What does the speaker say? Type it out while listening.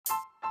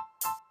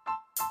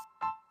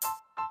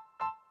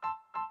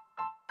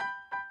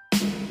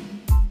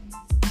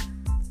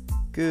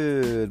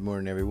Good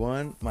morning,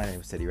 everyone. My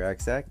name is Teddy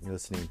Racksack. You're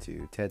listening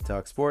to TED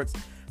Talk Sports.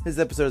 This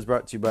episode is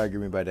brought to you by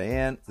Grooming by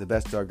Diane, the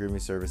best dog grooming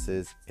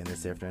services in the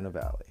San Fernando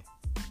Valley.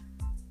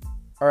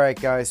 All right,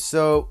 guys.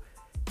 So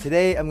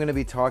today I'm going to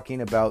be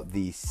talking about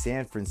the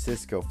San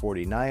Francisco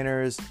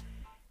 49ers.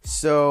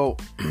 So,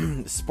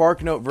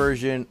 SparkNote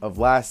version of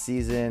last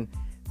season,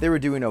 they were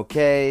doing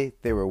okay.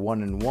 They were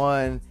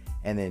 1-1,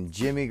 and then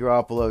Jimmy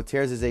Garoppolo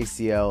tears his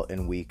ACL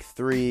in week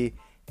 3.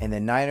 And the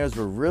Niners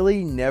were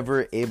really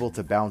never able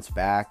to bounce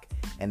back,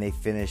 and they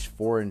finished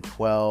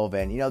 4-12.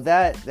 And,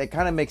 that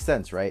kind of makes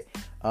sense, right?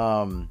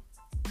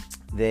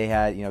 They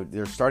had,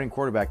 their starting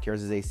quarterback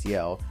tears his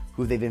ACL,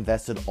 who they've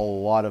invested a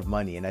lot of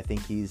money. And I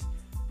think he's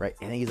like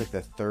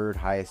the third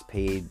highest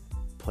paid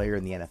player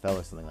in the NFL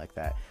or something like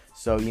that.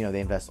 So, they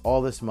invest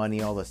all this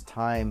money, all this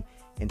time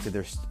into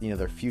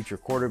their future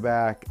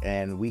quarterback,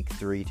 and week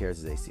 3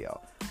 tears his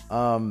ACL.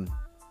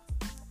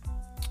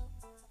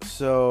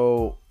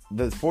 So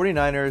the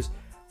 49ers,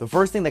 the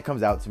first thing that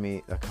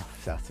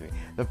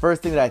the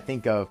first thing that I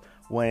think of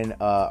when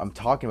I'm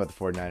talking about the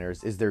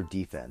 49ers is their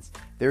defense.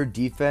 Their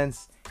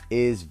defense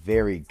is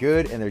very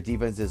good, and their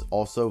defense is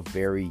also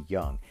very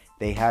young.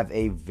 They have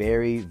a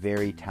very,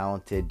 very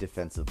talented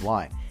defensive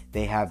line.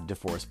 They have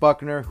DeForest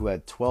Buckner, who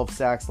had 12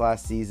 sacks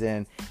last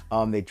season.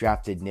 They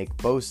drafted Nick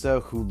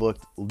Bosa, who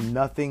looked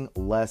nothing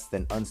less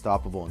than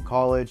unstoppable in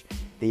college.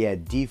 They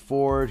had Dee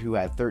Ford, who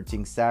had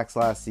 13 sacks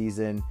last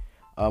season.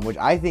 Which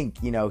I think,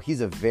 he's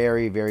a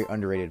very, very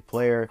underrated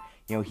player.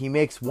 He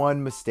makes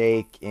one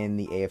mistake in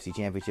the AFC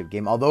Championship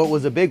game, although it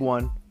was a big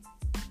one.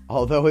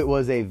 Although it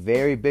was a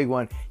very big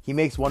one, he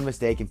makes one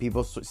mistake, and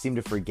people seem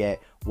to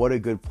forget what a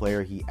good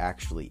player he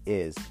actually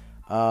is.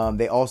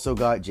 They also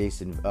got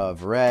Jason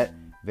Verrett.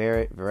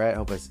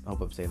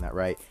 Hope I'm saying that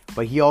right.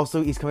 But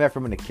he's coming back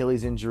from an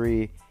Achilles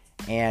injury,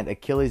 and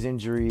Achilles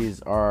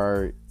injuries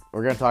are...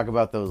 We're going to talk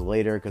about those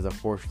later because,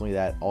 unfortunately,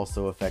 that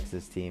also affects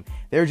this team.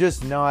 They're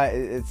just not...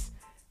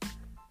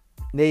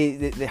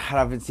 They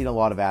haven't seen a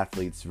lot of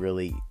athletes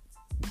really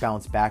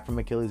bounce back from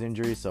Achilles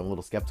injuries, so I'm a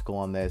little skeptical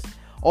on this.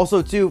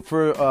 Also, too,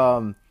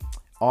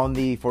 on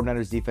the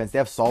 49ers defense, they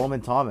have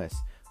Solomon Thomas,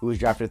 who was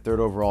drafted 3rd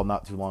overall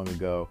not too long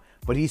ago,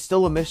 but he's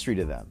still a mystery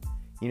to them.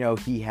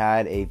 He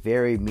had a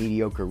very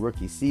mediocre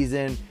rookie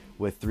season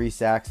with 3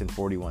 sacks and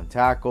 41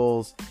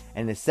 tackles,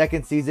 and his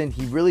second season,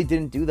 he really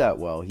didn't do that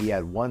well. He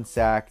had 1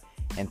 sack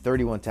and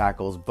 31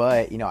 tackles,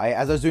 but,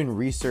 as I was doing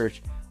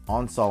research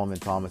on Solomon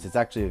Thomas, it's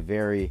actually a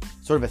very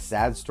sort of a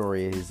sad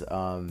story.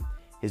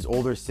 His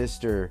older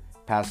sister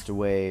passed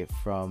away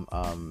from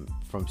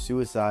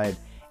suicide,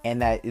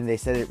 and they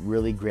said it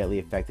really greatly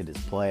affected his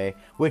play.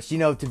 Which,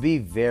 to be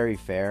very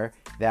fair,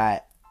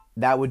 that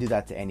would do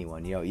that to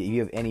anyone. You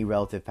have any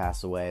relative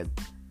pass away,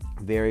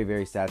 very,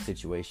 very sad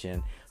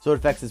situation. So it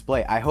affects his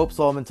play. I hope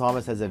Solomon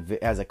Thomas has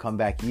a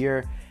comeback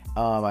year.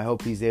 I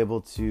hope he's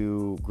able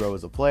to grow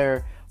as a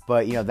player.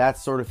 But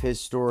that's sort of his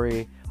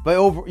story. But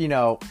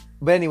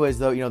anyways,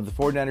 though, the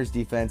 49ers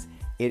defense,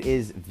 it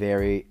is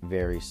very,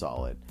 very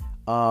solid.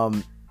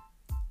 I'm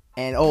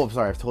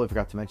sorry, I totally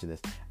forgot to mention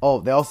this.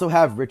 They also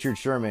have Richard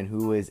Sherman,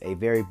 who is a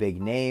very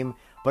big name,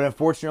 but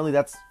unfortunately,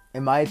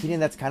 in my opinion,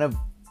 that's kind of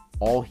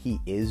all he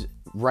is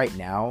right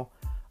now.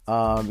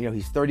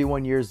 He's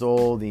 31 years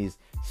old. He's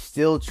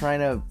still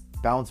trying to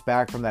bounce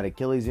back from that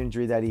Achilles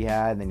injury that he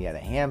had, and then he had a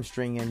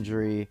hamstring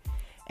injury.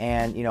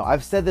 And,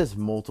 I've said this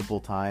multiple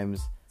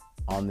times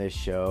on this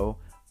show,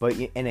 but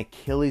an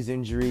Achilles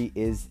injury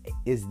is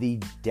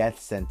the death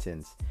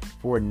sentence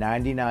for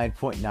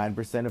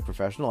 99.9% of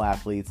professional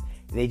athletes.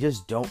 They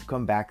just don't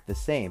come back the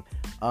same.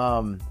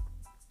 And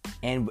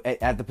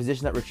at the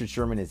position that Richard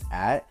Sherman is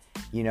at,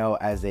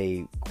 as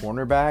a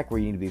cornerback, where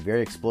you need to be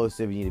very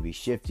explosive, you need to be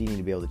shifty, you need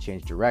to be able to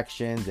change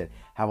directions and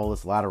have all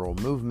this lateral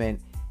movement,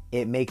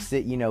 it makes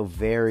it,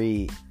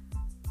 very...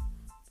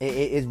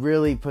 It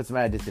really puts him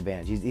at a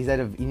disadvantage. He's at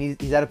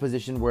a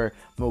position where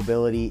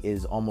mobility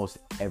is almost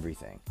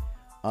everything.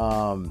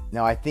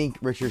 Now, I think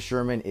Richard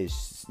Sherman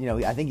is,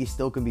 I think he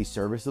still can be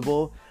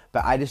serviceable,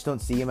 but I just don't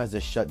see him as a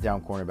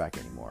shutdown cornerback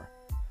anymore.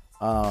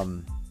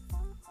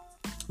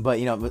 But,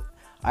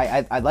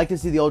 I'd like to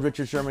see the old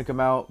Richard Sherman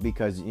come out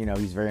because,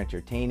 he's very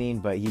entertaining,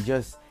 but he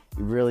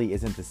really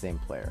isn't the same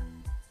player.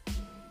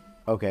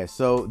 Okay,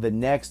 so the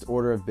next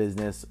order of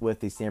business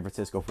with the San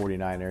Francisco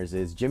 49ers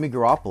is Jimmy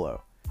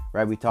Garoppolo.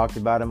 Right, we talked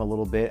about him a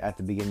little bit at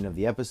the beginning of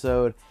the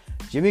episode.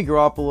 Jimmy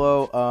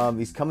Garoppolo,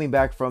 he's coming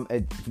back from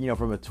a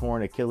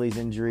torn Achilles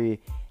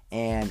injury,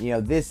 and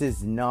this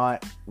is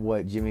not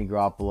what Jimmy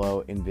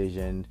Garoppolo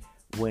envisioned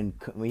when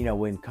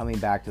coming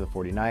back to the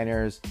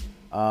 49ers.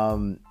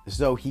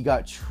 So he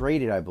got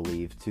traded, I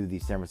believe, to the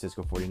San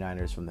Francisco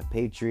 49ers from the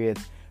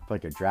Patriots for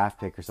like a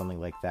draft pick or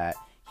something like that.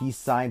 He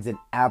signs an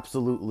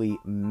absolutely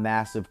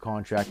massive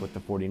contract with the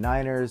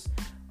 49ers.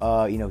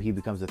 He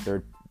becomes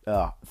the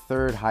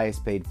third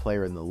highest paid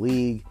player in the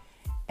league.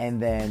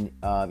 And then,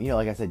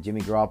 like I said,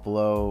 Jimmy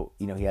Garoppolo,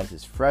 he has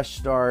his fresh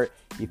start.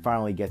 He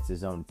finally gets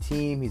his own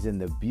team. He's in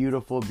the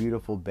beautiful,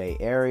 beautiful Bay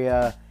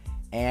Area.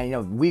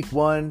 And, week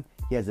 1,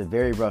 He has a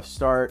very rough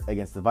start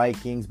against the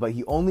Vikings, but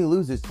he only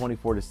loses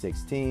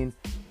 24-16,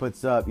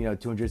 puts up,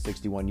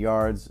 261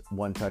 yards,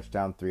 1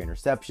 touchdown, 3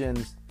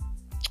 interceptions.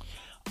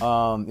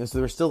 So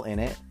they're still in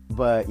it,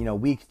 but,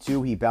 week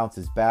 2, he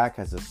bounces back,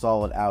 has a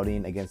solid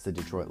outing against the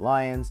Detroit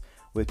Lions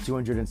with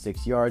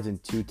 206 yards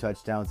and 2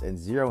 touchdowns and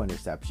 0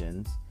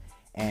 interceptions.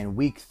 And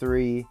week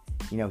 3,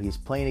 he's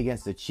playing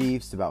against the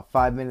Chiefs, about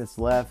 5 minutes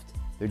left.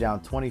 They're down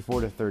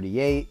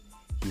 24-38.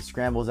 He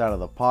scrambles out of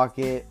the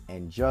pocket,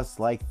 and just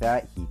like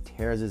that, he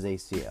tears his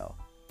ACL.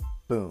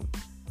 Boom.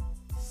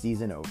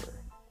 Season over.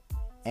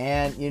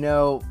 And,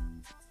 the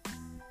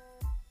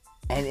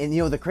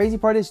crazy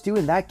part is, too,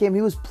 in that game,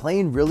 he was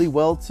playing really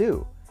well,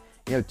 too.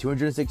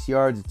 206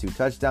 yards and 2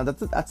 touchdowns.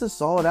 That's a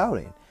solid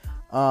outing.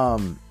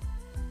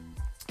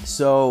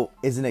 So,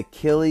 is an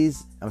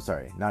Achilles... I'm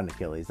sorry, not an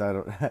Achilles.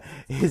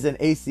 Is an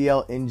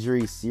ACL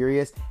injury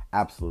serious?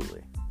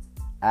 Absolutely.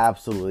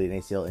 Absolutely, an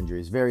ACL injury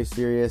is very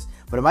serious.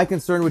 But am I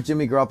concerned with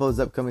Jimmy Garoppolo's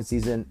upcoming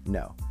season?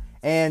 No.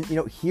 And,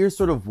 here's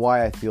sort of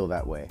why I feel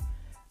that way.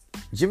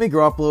 Jimmy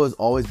Garoppolo has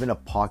always been a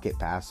pocket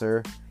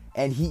passer.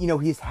 And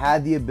he's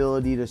had the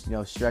ability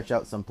to, stretch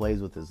out some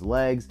plays with his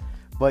legs.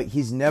 But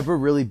he's never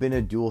really been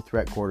a dual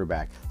threat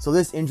quarterback. So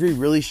this injury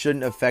really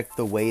shouldn't affect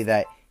the way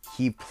that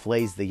he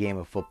plays the game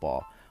of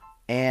football.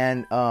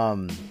 And,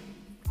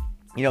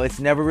 it's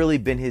never really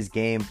been his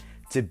game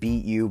to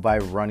beat you by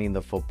running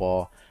the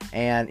football.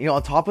 And,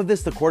 on top of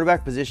this, the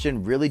quarterback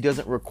position really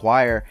doesn't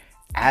require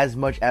as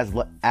much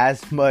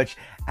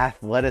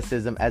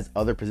athleticism as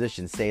other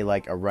positions, say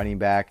like a running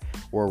back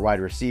or a wide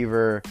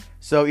receiver.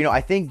 So,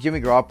 I think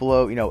Jimmy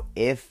Garoppolo,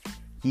 if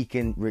he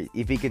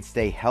can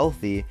stay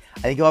healthy,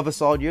 I think he'll have a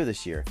solid year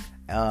this year.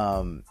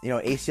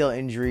 ACL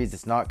injuries,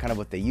 it's not kind of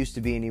what they used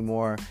to be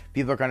anymore.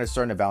 People are kind of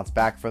starting to bounce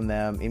back from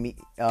them.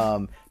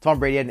 Tom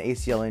Brady had an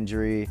ACL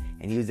injury,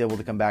 and he was able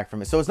to come back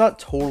from it. So it's not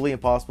totally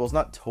impossible. It's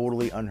not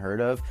totally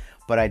unheard of,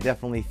 but I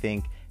definitely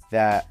think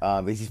that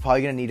he's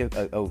probably going to need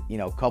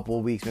a couple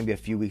of weeks, maybe a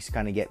few weeks to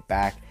kind of get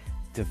back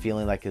to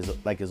feeling like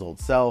his old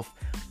self.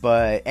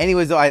 But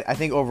anyways, though, I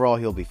think overall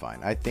he'll be fine.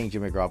 I think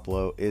Jimmy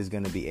Garoppolo is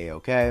going to be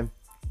A-okay.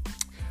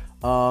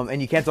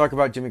 And you can't talk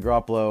about Jimmy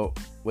Garoppolo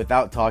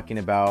without talking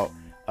about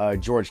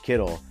George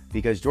Kittle,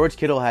 because George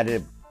Kittle had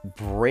a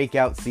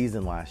breakout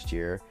season last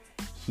year.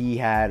 He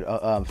had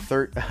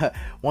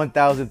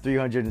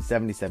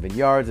 1,377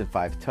 yards and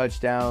 5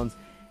 touchdowns.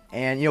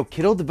 And,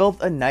 Kittle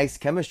developed a nice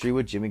chemistry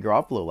with Jimmy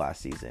Garoppolo last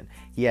season.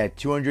 He had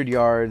 200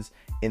 yards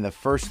in the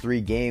first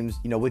 3 games,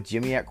 with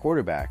Jimmy at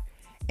quarterback.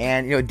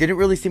 And, it didn't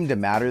really seem to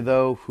matter,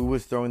 though, who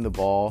was throwing the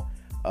ball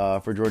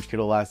for George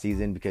Kittle last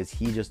season, because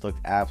he just looked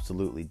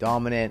absolutely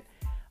dominant.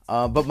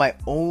 But my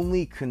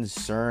only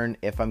concern,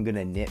 if I'm going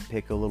to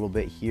nitpick a little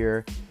bit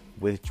here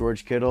with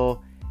George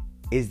Kittle,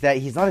 is that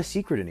he's not a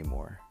secret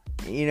anymore.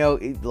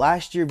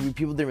 Last year,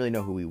 people didn't really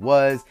know who he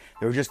was.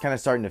 They were just kind of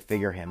starting to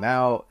figure him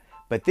out.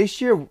 But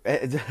this year,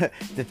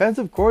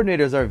 defensive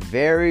coordinators are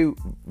very,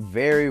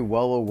 very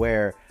well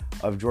aware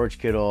of George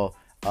Kittle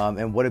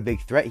and what a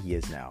big threat he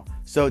is now.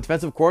 So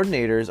defensive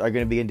coordinators are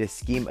going to begin to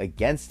scheme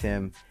against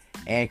him.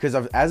 And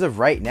because as of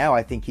right now,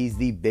 I think he's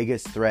the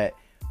biggest threat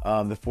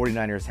the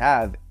 49ers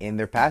have in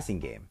their passing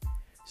game.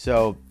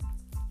 So,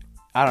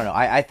 I don't know.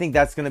 I think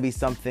that's going to be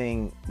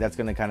something that's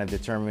going to kind of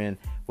determine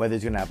whether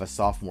he's going to have a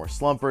sophomore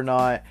slump or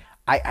not.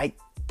 I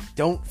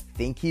don't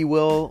think he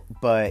will,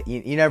 but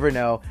you never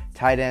know.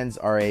 Tight ends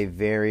are a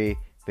very,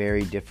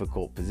 very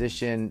difficult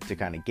position to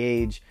kind of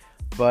gauge.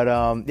 But,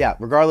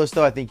 regardless,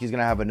 though, I think he's going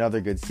to have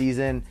another good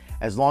season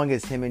as long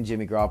as him and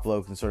Jimmy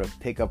Garoppolo can sort of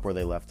pick up where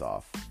they left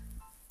off.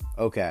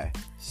 Okay,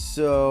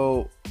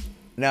 so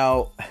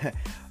now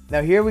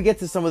here we get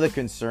to some of the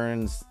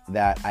concerns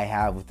that I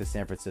have with the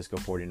San Francisco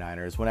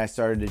 49ers when I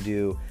started to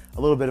do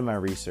a little bit of my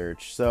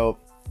research. So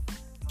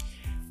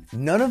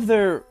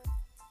so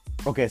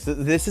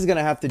this is going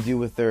to have to do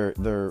with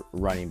their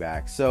running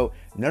backs. So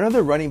none of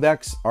their running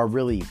backs are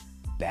really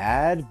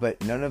bad,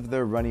 but none of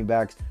their running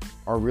backs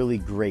are really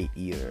great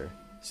either.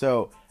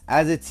 So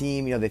as a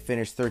team, they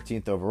finished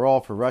 13th overall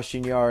for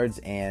rushing yards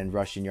and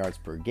rushing yards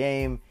per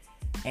game.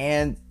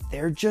 And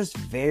they're just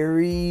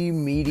very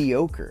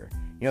mediocre.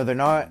 They're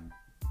not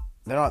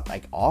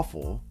like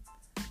awful,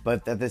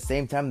 but at the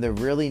same time, they're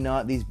really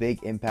not these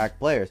big impact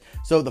players.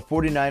 So the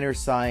 49ers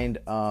signed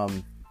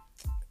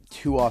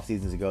 2 off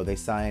seasons ago. They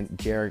signed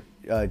Jerick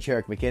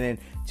McKinnon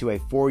to a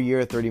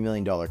 4-year, $30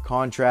 million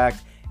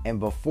contract. And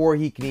before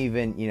he can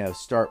even,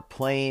 start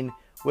playing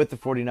with the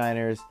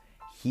 49ers,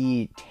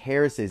 he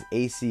tears his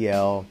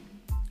ACL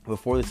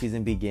before the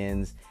season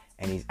begins,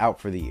 and he's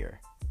out for the year.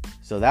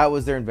 So that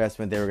was their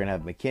investment. They were going to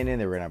have McKinnon,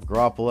 they were going to have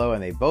Garoppolo,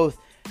 and they both,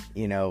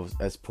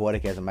 as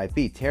poetic as it might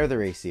be, tear their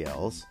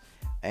ACLs.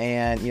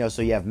 And,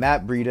 so you have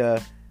Matt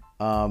Breida,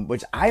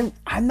 which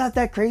I'm not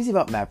that crazy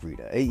about Matt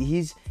Breida.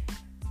 He's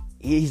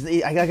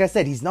like I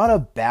said, he's not a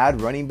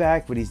bad running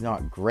back, but he's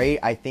not great.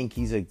 I think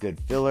he's a good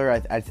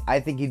filler. I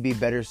think he'd be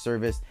better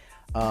serviced.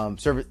 I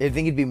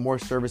think he'd be more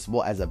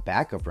serviceable as a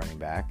backup running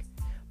back.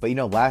 But,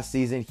 last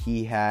season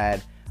he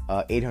had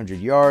 800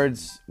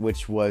 yards,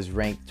 which was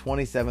ranked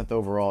 27th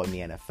overall in the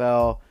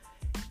NFL.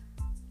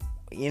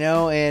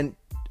 And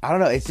I don't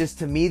know. It's just,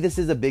 to me, this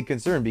is a big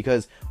concern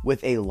because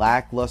with a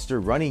lackluster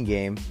running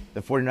game,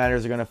 the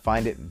 49ers are going to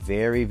find it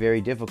very,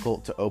 very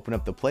difficult to open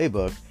up the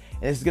playbook.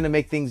 And this is going to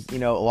make things,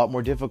 a lot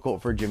more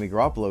difficult for Jimmy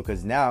Garoppolo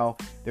because now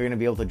they're going to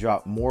be able to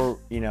drop more,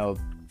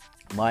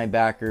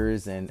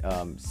 linebackers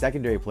and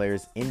secondary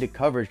players into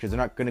coverage because they're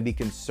not going to be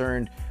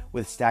concerned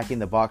with stacking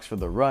the box for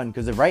the run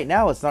because right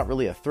now it's not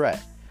really a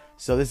threat.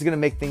 So this is going to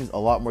make things a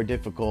lot more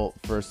difficult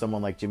for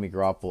someone like Jimmy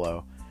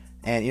Garoppolo.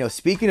 And,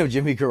 speaking of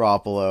Jimmy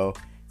Garoppolo,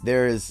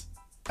 there's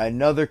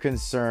another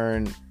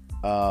concern,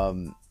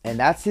 and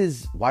that's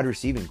his wide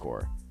receiving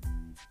core.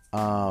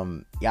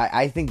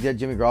 I think that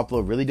Jimmy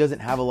Garoppolo really doesn't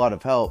have a lot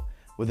of help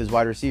with his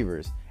wide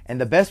receivers.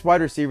 And the best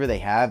wide receiver they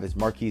have is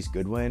Marquise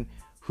Goodwin,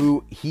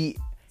 who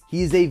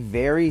he's a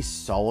very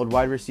solid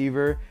wide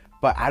receiver,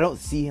 but I don't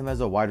see him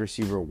as a wide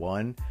receiver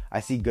 1. I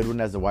see Goodwin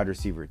as a wide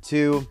receiver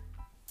 2.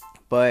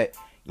 But,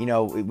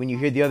 when you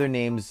hear the other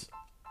names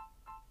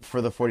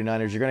for the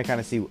 49ers, you're going to kind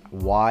of see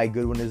why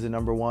Goodwin is the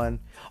number 1.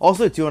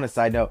 Also, too, on a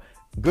side note,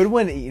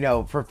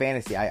 Goodwin, for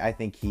fantasy, I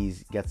think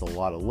gets a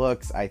lot of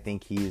looks. I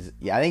think he's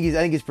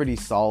pretty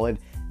solid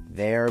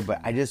there, but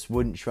I just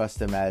wouldn't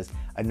trust him as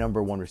a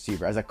number 1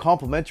 receiver. As a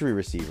complimentary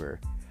receiver,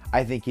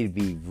 I think he'd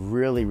be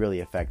really, really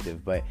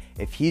effective. But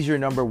if he's your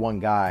number 1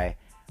 guy,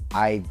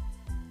 I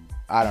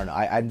don't know.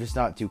 I'm just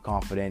not too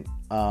confident.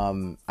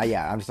 I'm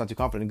just not too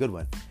confident in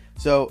Goodwin.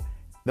 So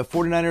the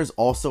 49ers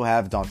also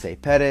have Dante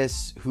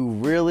Pettis, who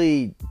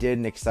really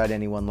didn't excite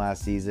anyone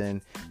last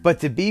season. But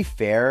to be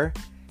fair,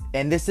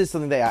 and this is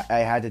something that I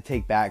had to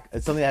take back.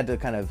 It's something I had to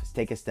kind of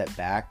take a step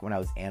back when I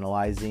was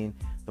analyzing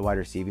the wide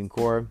receiving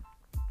core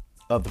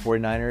of the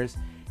 49ers,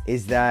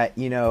 is that,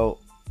 they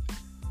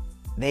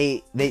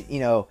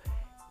didn't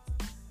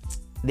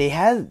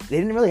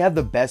really have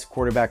the best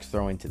quarterbacks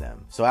throwing to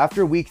them. So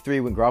after week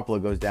 3, when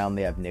Garoppolo goes down,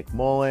 they have Nick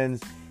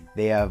Mullins.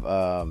 They have,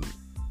 oh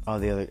my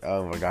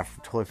God, I'm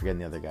totally forgetting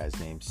the other guy's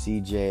name.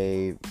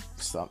 CJ,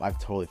 I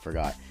totally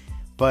forgot.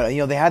 But,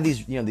 they have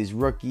these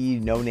rookie,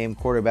 no-name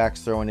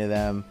quarterbacks throwing to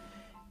them.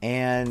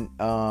 And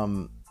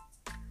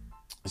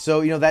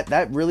so,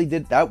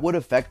 that would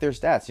affect their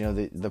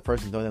stats. The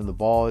person throwing them the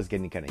ball is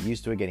getting kind of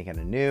used to it, getting kind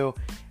of new.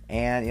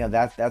 And,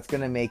 that's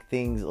going to make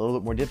things a little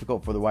bit more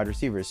difficult for the wide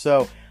receivers.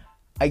 So,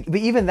 but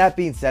even that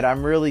being said,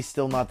 I'm really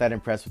still not that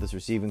impressed with this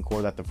receiving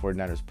core that the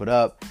 49ers put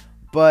up.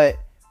 But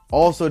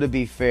also, to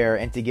be fair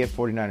and to give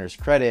 49ers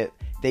credit,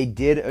 they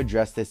did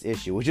address this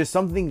issue, which is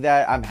something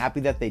that I'm happy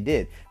that they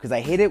did. Because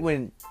I hate it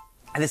when,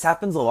 and this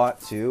happens a lot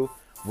too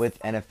with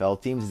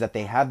NFL teams, is that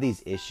they have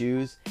these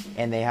issues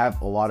and they have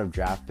a lot of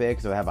draft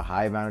picks, or they have a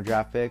high amount of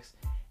draft picks,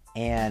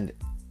 not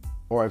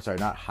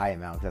high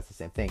amount, because that's the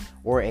same thing,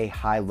 or a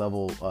high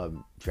level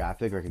draft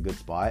pick, or like a good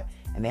spot,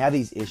 and they have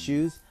these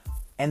issues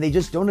and they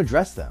just don't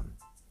address them.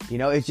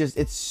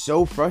 It's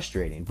so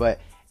frustrating. But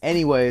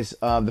anyways,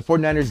 the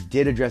 49ers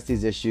did address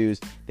these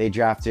issues. They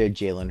drafted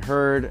Jalen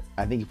Hurd.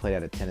 I think he played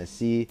out of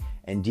Tennessee,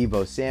 and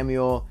Deebo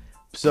Samuel.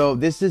 So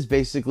this is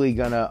basically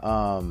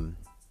gonna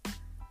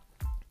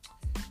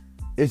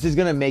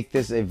make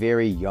this a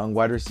very young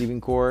wide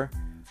receiving core.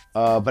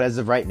 But as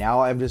of right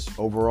now, I'm just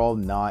overall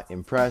not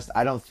impressed.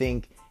 I don't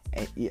think,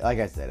 like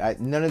I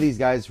said, none of these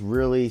guys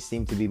really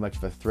seem to be much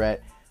of a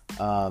threat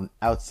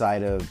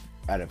outside of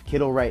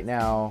Kittle right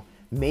now.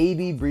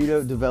 Maybe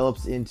Breida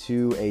develops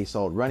into a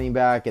solid running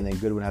back, and then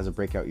Goodwin has a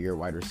breakout year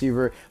wide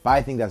receiver, but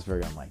I think that's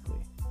very unlikely.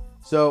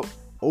 So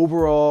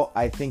overall,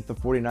 I think the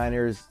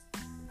 49ers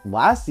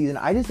last season,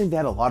 I just think they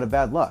had a lot of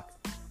bad luck.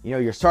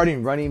 Your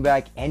starting running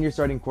back and your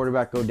starting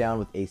quarterback go down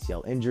with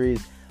ACL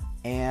injuries,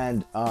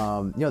 and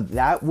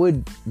that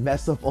would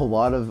mess up a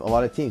lot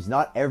of teams.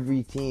 Not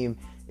every team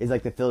is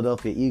like the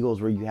Philadelphia Eagles,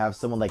 where you have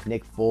someone like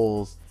Nick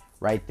Foles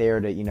right there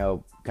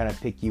to kind of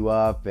pick you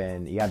up,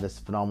 and you have this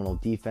phenomenal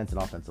defense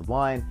and offensive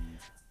line.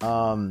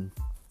 Unfortunately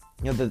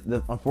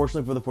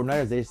for the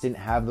 49ers, they just didn't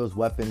have those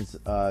weapons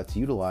to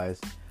utilize.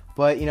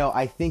 But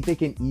I think they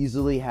can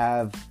easily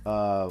have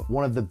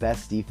one of the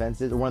best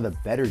defenses, or one of the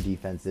better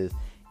defenses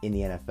in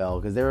the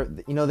NFL, because they're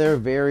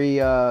very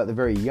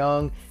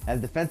young,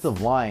 and the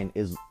defensive line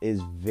is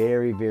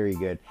very, very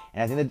good.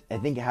 And I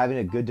think having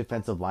a good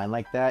defensive line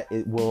like that,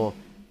 it will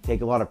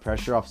take a lot of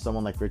pressure off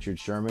someone like Richard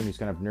Sherman, who's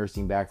kind of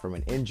nursing back from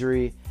an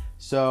injury.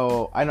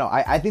 So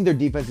I think their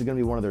defense is going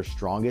to be one of their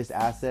strongest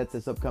assets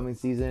this upcoming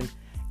season,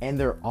 and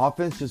their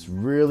offense just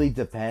really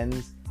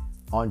depends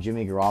on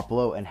Jimmy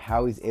Garoppolo and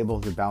how he's able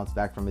to bounce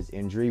back from his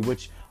injury,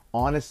 which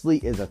honestly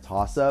is a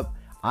toss-up.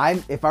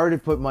 If I were to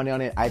put money on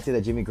it, I'd say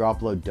that Jimmy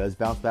Garoppolo does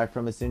bounce back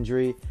from his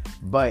injury,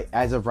 but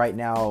as of right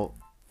now,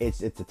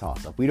 it's a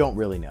toss-up. We don't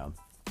really know.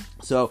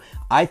 So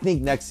I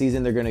think next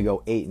season they're going to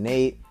go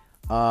 8-8.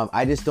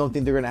 I just don't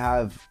think they're going to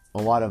have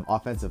a lot of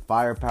offensive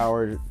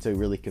firepower to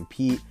really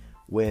compete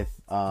with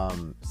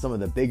some of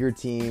the bigger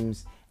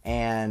teams.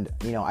 And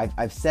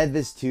I've said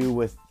this too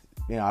with,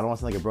 I don't want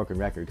to sound like a broken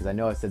record, because I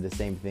know I said the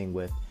same thing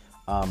with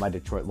my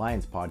Detroit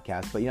Lions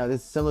podcast, but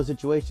there's similar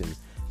situations.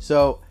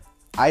 So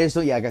I just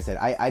don't. Yeah, like I said,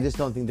 I just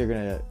don't think they're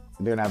gonna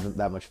have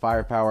that much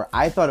firepower.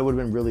 I thought it would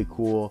have been really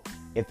cool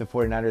if the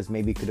 49ers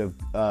maybe could have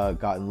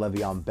gotten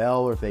Le'Veon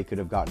Bell, or if they could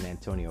have gotten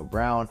Antonio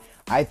Brown.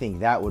 I think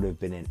that would have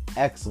been an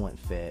excellent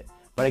fit.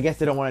 But I guess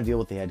they don't want to deal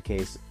with the head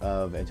case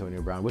of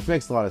Antonio Brown, which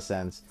makes a lot of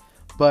sense.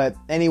 But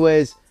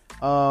anyways,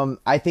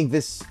 I think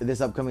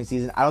this upcoming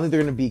season, I don't think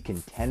they're going to be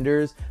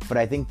contenders, but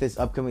I think this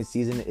upcoming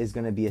season is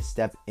going to be a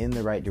step in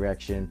the right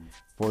direction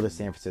for the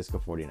San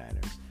Francisco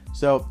 49ers.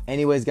 So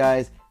anyways,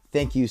 guys,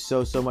 thank you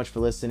so much for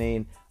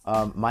listening.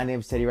 My name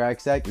is Teddy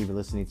Raksek. You've been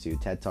listening to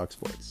TED Talk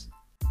Sports.